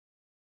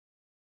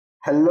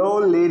Hello,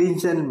 ladies and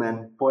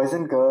gentlemen, boys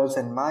and girls,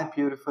 and my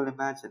beautiful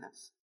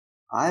imaginers.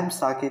 I'm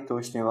Saket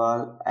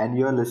Toshniwal, and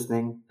you're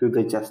listening to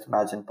the Just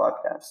Imagine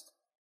podcast.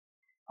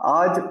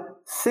 आज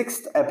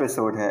sixth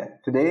episode है.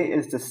 Today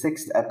is the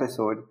sixth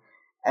episode,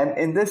 and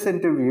in this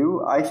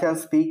interview, I shall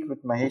speak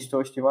with Mahesh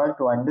Toshniwal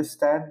to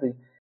understand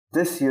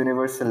this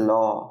universal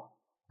law,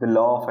 the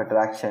law of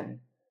attraction,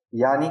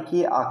 यानी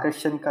कि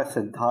आकर्षण का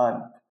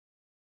सिद्धांत.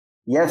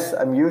 Yes,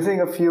 I'm using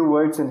a few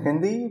words in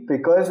Hindi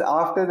because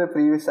after the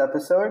previous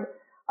episode,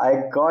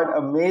 I got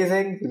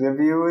amazing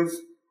reviews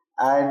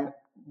and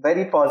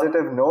very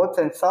positive notes,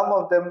 and some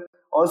of them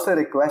also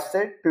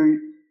requested to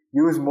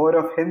use more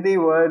of Hindi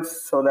words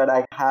so that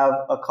I have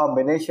a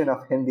combination of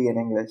Hindi and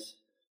English.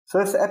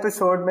 So इस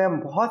episode में हम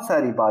बहुत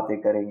सारी बातें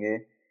करेंगे,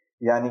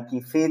 यानी कि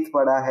faith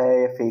पढ़ा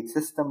है, फेथ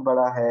सिस्टम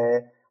पढ़ा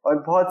है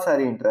और बहुत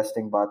सारी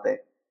इंटरेस्टिंग बातें.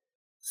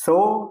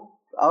 So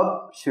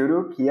अब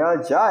शुरू किया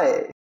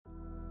जाए.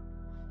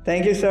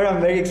 Thank you, sir.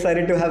 I'm very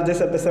excited to have this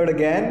episode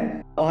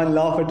again on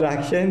law of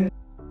attraction.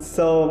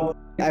 So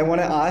I want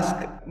to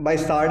ask by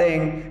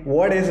starting,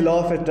 what is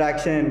law of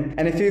attraction?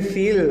 And if you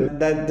feel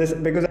that this,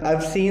 because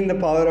I've seen the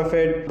power of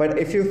it, but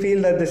if you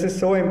feel that this is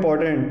so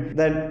important,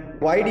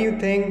 that why do you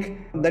think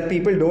that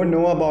people don't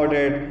know about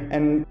it?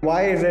 And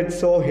why is it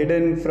so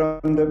hidden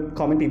from the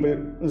common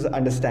people's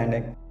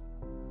understanding?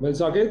 Well,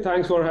 Saket,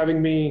 thanks for having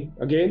me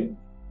again.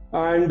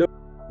 And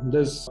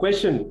this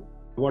question,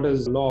 what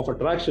is law of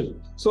attraction?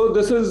 So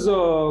this is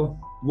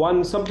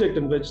one subject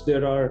in which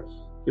there are,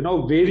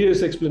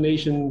 various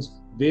explanations,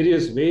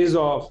 various ways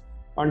of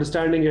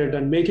understanding it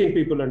and making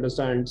people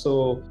understand.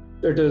 So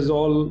it is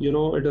all,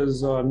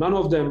 none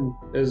of them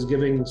is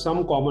giving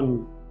some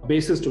common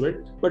basis to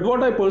it. But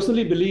what I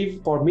personally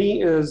believe for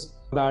me is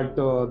that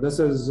this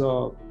is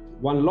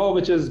one law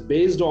which is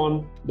based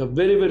on the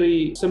very,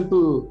 very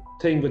simple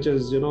thing, which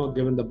is,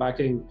 given the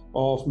backing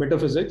of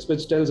metaphysics,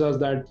 which tells us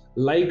that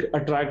like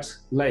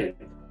attracts like.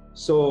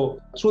 So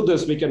through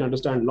this, we can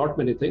understand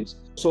many things.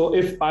 So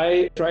if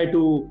I try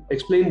to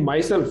explain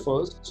myself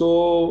first,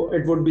 so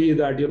it would be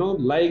that,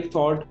 like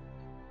thought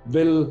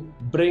will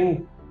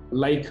bring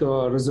like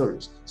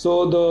results.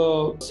 So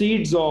the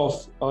seeds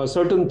of a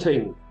certain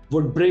thing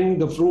would bring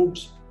the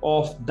fruits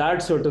of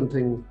that certain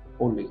thing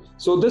only.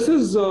 So this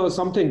is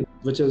something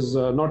which is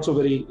not so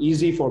very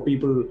easy for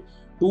people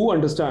to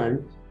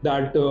understand,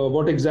 that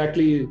what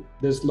exactly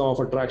this law of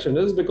attraction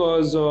is,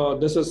 because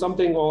this is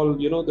something all,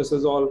 this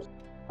is all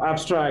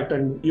abstract,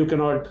 and you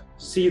cannot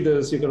see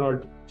this, you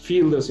cannot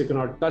feel this, you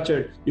cannot touch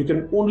it. You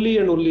can only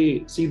and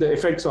only see the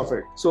effects of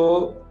it.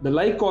 So the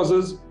like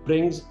causes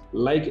brings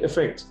like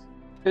effects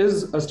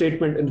is a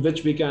statement in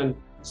which we can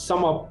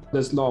sum up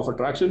this law of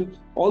attraction.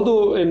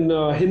 Although in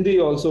Hindi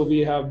also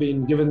we have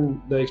been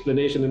given the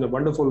explanation in a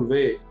wonderful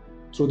way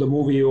through the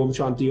movie Om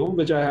Shanti Om,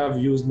 which I have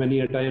used many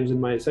a times in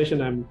my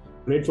session. I'm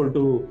grateful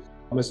to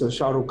Mr.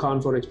 Shah Rukh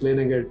Khan for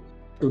explaining it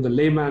to the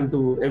layman,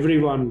 to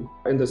everyone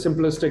in the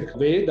simplistic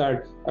way,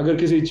 that अगर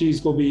किसी चीज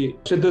को भी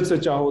शिद्दत से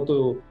चाहो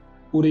तो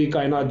पूरी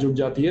कायनात जुट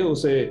जाती है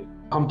उसे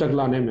हम तक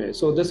लाने में.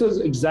 So this is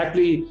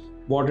exactly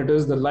what it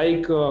is. The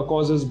like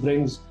causes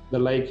brings the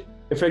like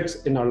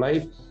effects in our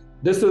life.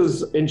 This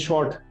is, in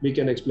short, we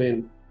can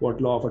explain what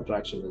law of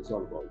attraction is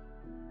all about.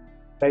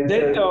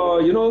 Then,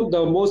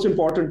 the most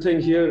important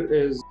thing here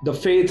is the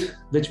faith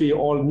which we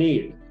all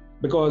need,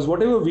 because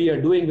whatever we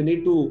are doing, we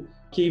need to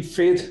keep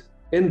faith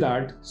in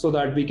that so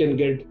that we can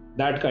get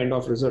that kind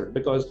of result.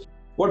 Because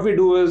what we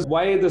do is,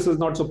 why this is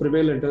not so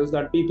prevalent is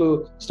that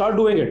people start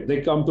doing it. They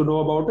come to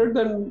know about it,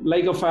 then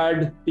like a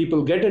fad,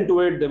 people get into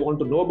it, they want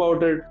to know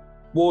about it,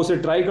 वो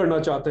उसे try करना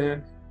चाहते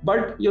हैं.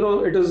 But,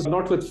 it is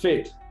not with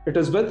faith. It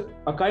is with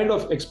a kind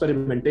of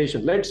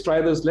experimentation. Let's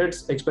try this,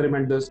 let's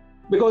experiment this,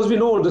 because we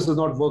know this is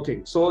not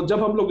working. So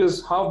जब हम लोग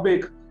इस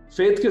half-baked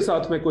faith के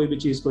साथ में कोई भी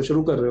चीज को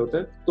शुरू कर रहे होते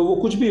हैं, तो वो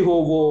कुछ भी हो,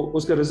 वो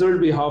उसके रिजल्ट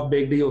भी हाफ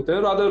बेक्ड ही होते हैं,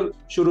 रादर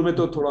शुरू में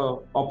तो थोड़ा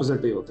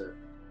ऑपोजिट ही होते हैं.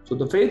 So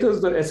the faith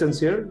is the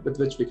essence here with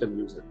which we can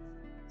use it.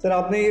 Sir,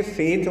 आपने ये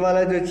फेथ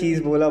वाला जो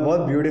चीज बोला, बहुत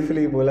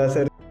ब्यूटीफुली बोला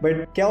सर.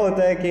 बट क्या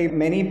होता है कि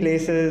मेनी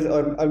प्लेसेस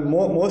और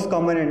most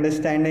common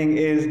understanding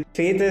is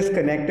faith is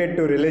connected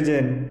to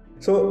religion.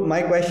 So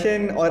my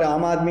question, और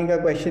आम आदमी का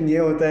क्वेश्चन ये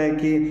होता है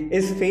कि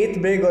इज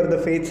फेथ बिग और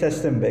the faith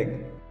system big?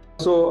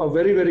 So a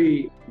very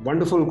very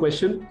wonderful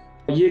question.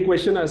 ये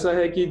क्वेश्चन ऐसा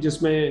है कि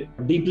जिसमें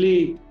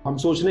डीपली हम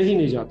सोचने ही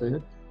नहीं जाते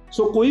हैं.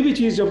 सो कोई भी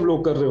चीज जब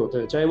लोग कर रहे होते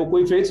हैं, चाहे वो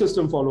कोई फेथ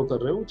सिस्टम फॉलो कर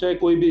रहे हो, चाहे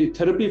कोई भी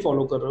थेरेपी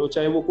फॉलो कर रहे हो,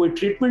 चाहे वो कोई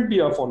ट्रीटमेंट भी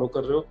आप फॉलो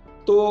कर रहे हो,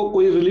 तो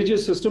कोई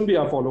रिलीजियस सिस्टम भी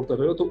आप फॉलो कर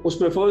रहे हो, तो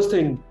उसमें first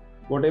thing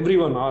what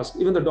everyone asks,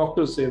 even the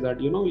doctors say that,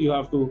 you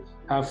have to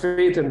have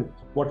faith in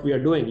what we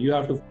are doing. You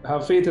have to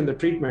have faith in the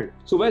treatment.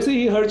 So वैसे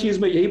ही हर चीज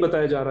में यही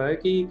बताया जा रहा है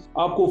कि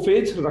आपको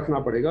faith रखना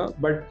पड़ेगा.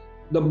 But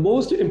the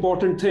most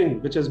important thing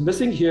which is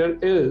missing here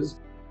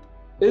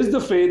is the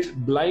faith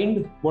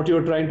blind, what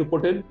you're trying to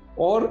put in,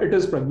 or it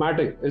is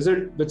pragmatic? Is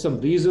it with some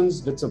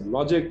reasons, with some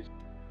logic?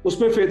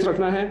 उसमें faith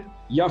रखना है,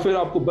 या फिर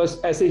आपको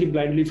बस ऐसे ही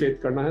blindly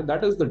faith करना है?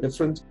 That is the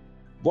difference.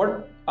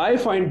 What I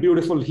find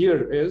beautiful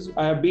here is,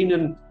 I have been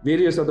in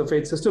various other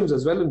faith systems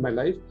as well in my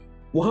life.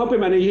 वहां पे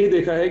मैंने यही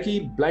देखा है कि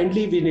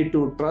blindly we need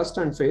to trust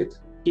and faith,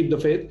 keep the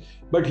faith.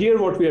 But here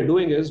what we are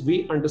doing is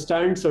we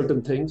understand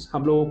certain things.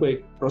 हम लोगों को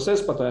एक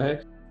process पता है,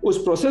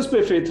 उस process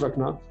पे faith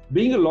रखना.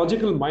 Being a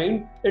logical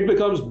mind, it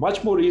becomes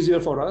much more easier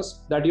for us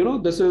that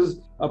this is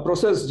a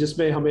process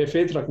जिसमें हमें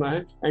faith रखना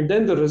है, and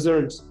then the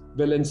results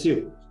will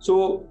ensue. So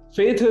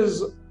faith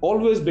is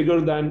always bigger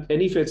than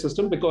any faith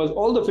system because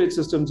all the faith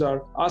systems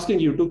are asking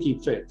you to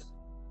keep faith.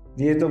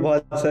 ये तो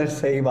बहुत sir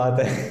सही बात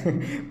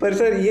है पर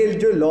सर ये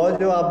जो लॉ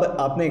जो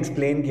आपने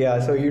एक्सप्लेन किया,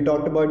 so you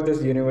talked about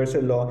this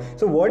universal law,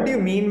 so what do you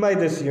mean by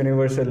this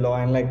universal law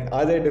and like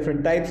are their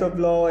different types of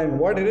law and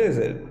what it is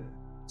it?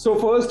 So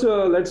first,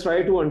 let's try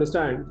to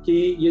understand कि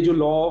ये जो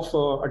law of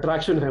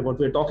attraction है,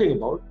 what we're talking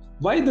about,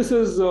 why this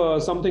is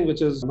something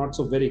which is not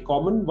so very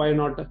common, why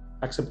not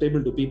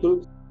acceptable to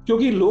people?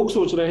 क्योंकि लोग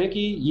सोच रहे हैं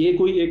कि ये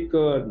कोई एक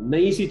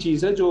नई सी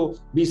चीज है जो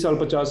 20 साल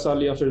 50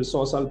 साल या फिर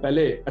 100 साल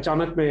पहले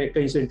अचानक में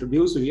कहीं से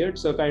इंट्रोड्यूस हुई है.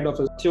 It's a kind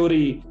of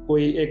theory,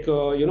 कोई एक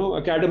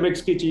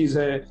एकेडमिक्स की चीज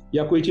है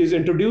या कोई चीज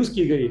इंट्रोड्यूस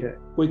की गई है,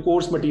 कोई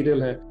कोर्स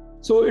मटेरियल है.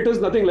 So it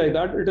is nothing like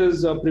that. It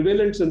is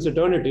prevalent since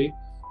eternity.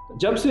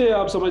 जब से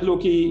आप समझ लो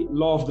कि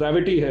लॉ ऑफ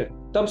ग्रेविटी है,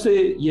 तब से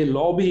ये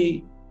लॉ भी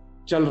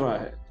चल रहा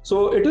है. So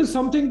it is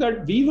something that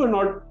we were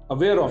not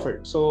aware of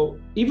it. So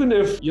even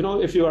if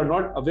you are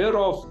not aware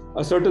of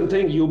a certain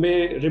thing, you may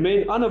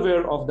remain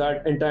unaware of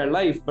that entire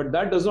life, but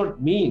that does not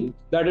mean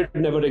that it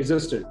never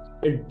existed.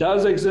 It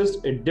does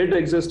exist, it did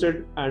existed,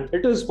 and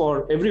it is for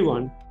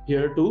everyone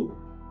here to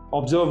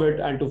observe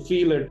it and to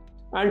feel it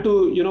and to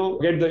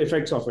get the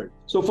effects of it.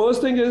 So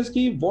first thing is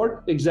ki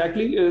what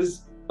exactly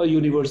is a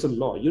universal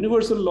law?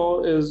 Universal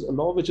law is a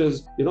law which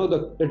is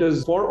it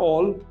is for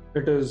all,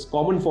 it is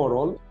common for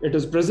all, it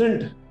is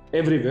present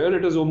everywhere,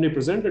 it is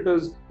omnipresent, it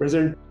is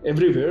present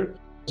everywhere.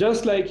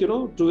 Just like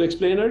to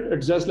explain it,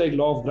 it's just like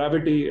law of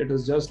gravity, it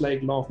is just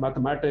like law of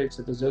mathematics,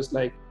 it is just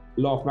like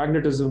law of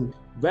magnetism.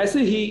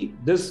 वैसे ही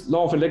this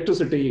law of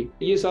electricity,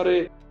 ये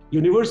सारे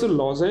universal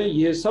laws हैं,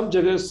 ये सब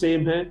जगह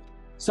same हैं,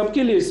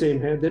 सबके लिए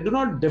same हैं. They do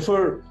not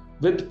differ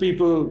with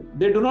people,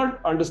 they do not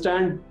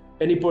understand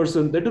any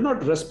person, they do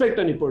not respect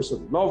any person.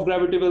 Law of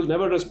gravity will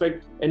never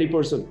respect any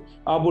person.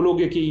 आप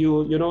बोलोगे कि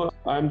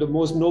I am the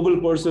most noble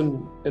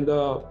person in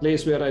the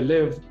place where I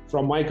live.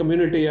 From my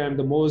community, I am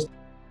the most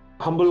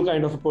humble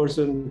kind of a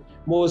person.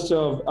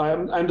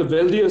 I'm the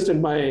wealthiest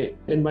in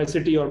my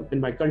city or in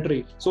my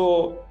country.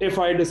 So if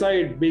I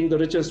decide, being the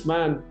richest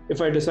man,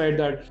 if I decide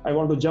that I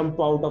want to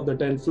jump out of the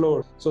 10th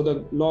floor, so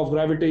the law of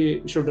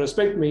gravity should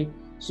respect me.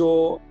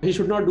 So he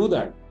should not do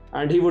that.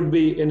 And he would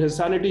be, in his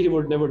sanity, he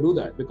would never do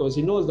that because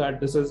he knows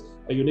that this is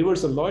a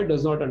universal law. It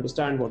does not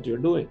understand what you're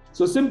doing.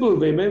 So simple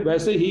way में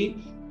वैसे ही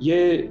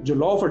ये जो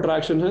law of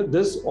attraction है,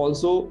 this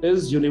also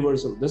is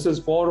universal. This is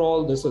for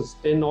all, this is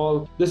in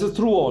all, this is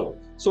through all.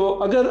 So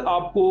अगर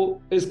आपको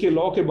इसके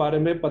law के बारे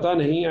में पता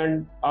नहीं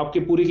and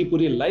आपके पूरी की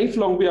पूरी life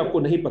long भी आपको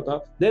नहीं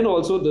पता, then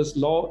also this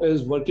law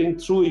is working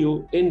through you,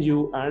 in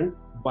you and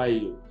by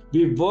you.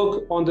 We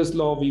work on this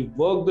law, we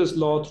work this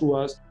law through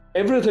us.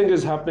 Everything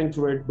is happening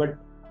through it, but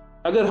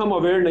अगर हम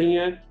aware नहीं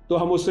है तो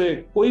हम उससे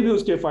कोई भी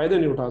उसके फायदे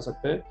नहीं उठा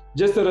सकते.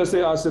 जिस तरह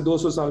से आज से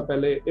 200 साल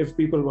पहले if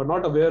people were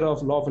not aware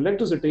of law of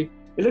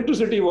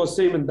electricity was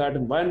same in that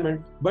environment,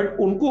 but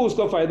उनको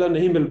उसका फायदा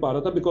नहीं मिल पा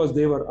रहा था because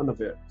they were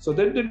unaware. So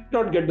they did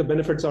not get the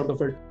benefits out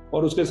of it,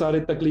 और उसके सारे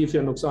तकलीफ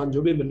या नुकसान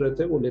जो भी मिल रहे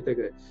थे वो लेते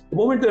गए. The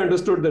moment they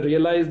understood, they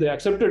realise, they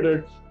accepted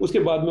it, उसके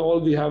बाद में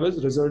all we have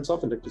is results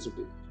of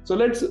electricity. So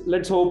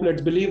let's hope,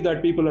 let's believe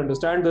that people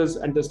understand this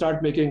and they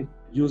start making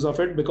use of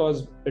it because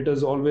it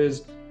is always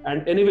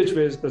and any which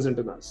way is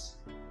present in us.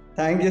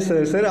 Thank you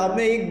sir. Sir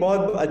आपने एक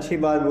बहुत अच्छी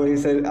बात बोली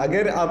sir.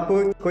 अगर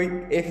आपको कोई,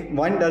 if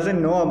one doesn't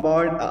know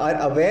about, are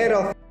aware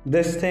of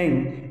this thing,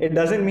 it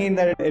doesn't mean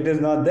that it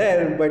is not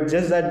there, but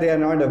just that they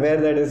are not aware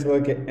that is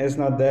work is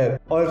not there.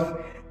 और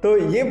तो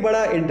ये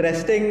बड़ा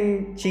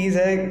interesting चीज़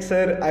है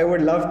sir. I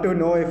would love to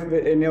know if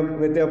in your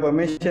with your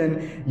permission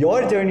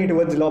your journey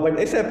towards law, but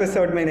इस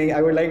episode में नहीं.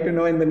 I would like to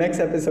know in the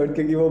next episode,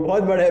 क्योंकि वो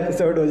बहुत बड़ा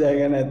एपिसोड हो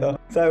जाएगा नहीं तो.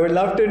 So I would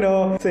love to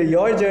know so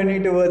your journey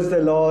towards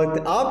the law.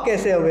 आप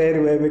कैसे अवेयर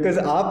हुए? बिकॉज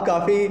आप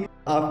काफ़ी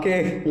आपके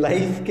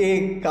लाइफ के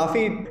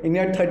काफ़ी in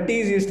your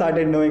 30s you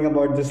started knowing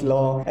about this law.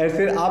 और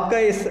फिर आपका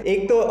इस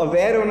एक तो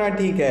अवेयर होना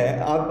ठीक है,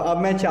 अब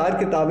मैं 4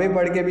 किताबें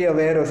पढ़ के भी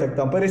अवेयर हो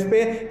सकता हूँ, पर इस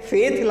पे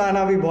फेथ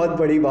लाना भी बहुत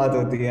बड़ी बात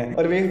होती है.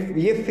 और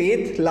ये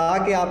फेथ ला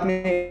के आपने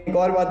एक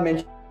और बात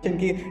मेंशन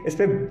कि इस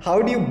पे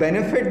how do you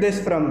benefit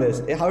this from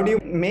this, how do you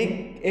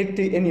make it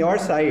in your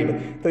side.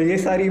 तो ये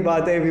सारी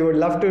बातें we would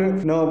love to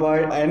know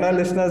about, and our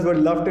listeners would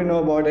love to know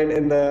about it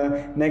in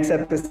the next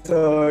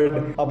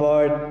episode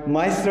about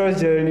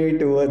maestro's journey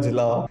towards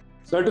law.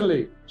 Certainly,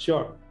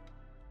 sure.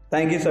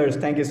 Thank you, sir.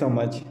 Thank you so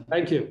much.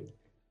 Thank you.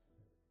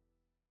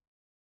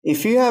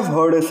 If you have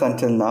heard us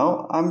until now,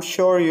 I'm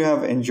sure you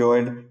have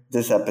enjoyed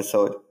this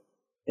episode.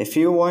 If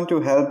you want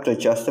to help the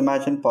Just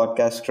Imagine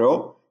podcast grow,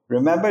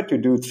 remember to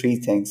do 3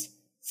 things.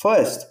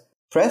 First,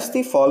 press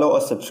the follow or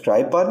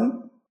subscribe button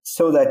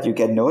so that you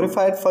get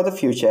notified for the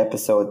future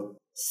episode.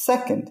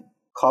 Second,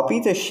 copy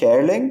the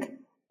share link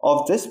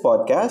of this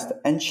podcast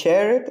and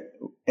share it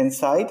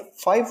inside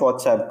 5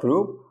 WhatsApp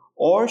group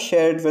or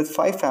share it with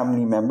 5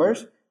 family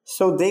members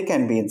so they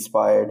can be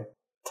inspired.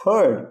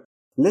 Third,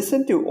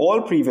 listen to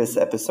all previous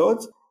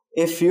episodes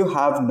if you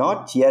have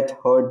not yet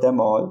heard them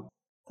all.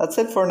 That's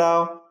it for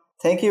now.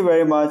 Thank you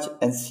very much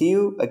and see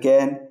you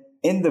again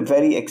in the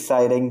very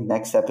exciting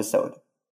next episode.